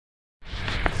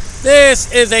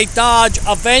This is a Dodge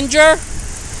Avenger.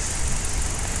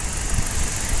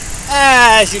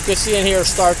 As you can see in here,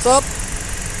 starts up.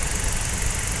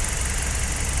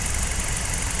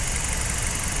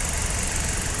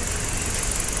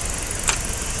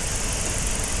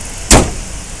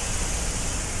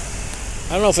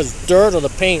 I don't know if it's dirt or the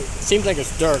paint. It seems like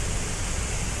it's dirt.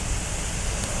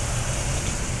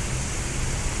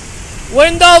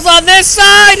 Windows on this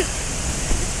side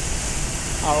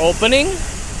are opening.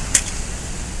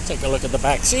 Take a look at the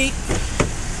back seat.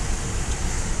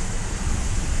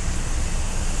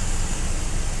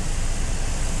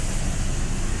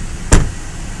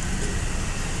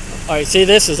 Alright, see,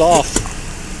 this is off.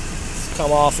 It's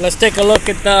come off. Let's take a look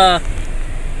at the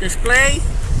display.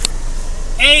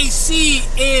 AC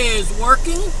is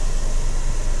working.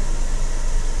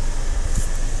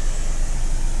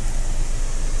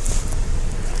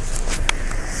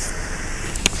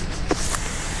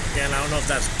 Again, I don't know if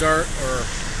that's dirt or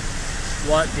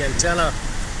what. The antenna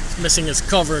is missing its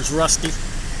cover, it's rusty.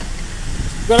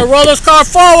 We're gonna roll this car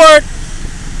forward.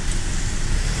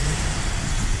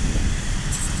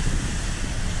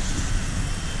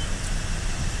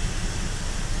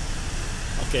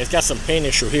 Okay, it's got some paint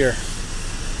issue here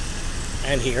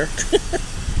and here.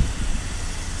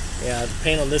 Yeah, the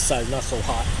paint on this side is not so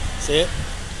hot. See it?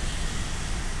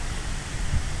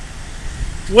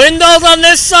 Windows on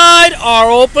this side are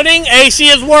opening, AC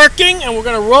is working, and we're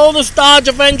going to roll this Dodge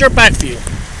Avenger back for you.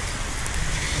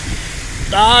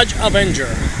 Dodge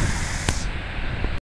Avenger.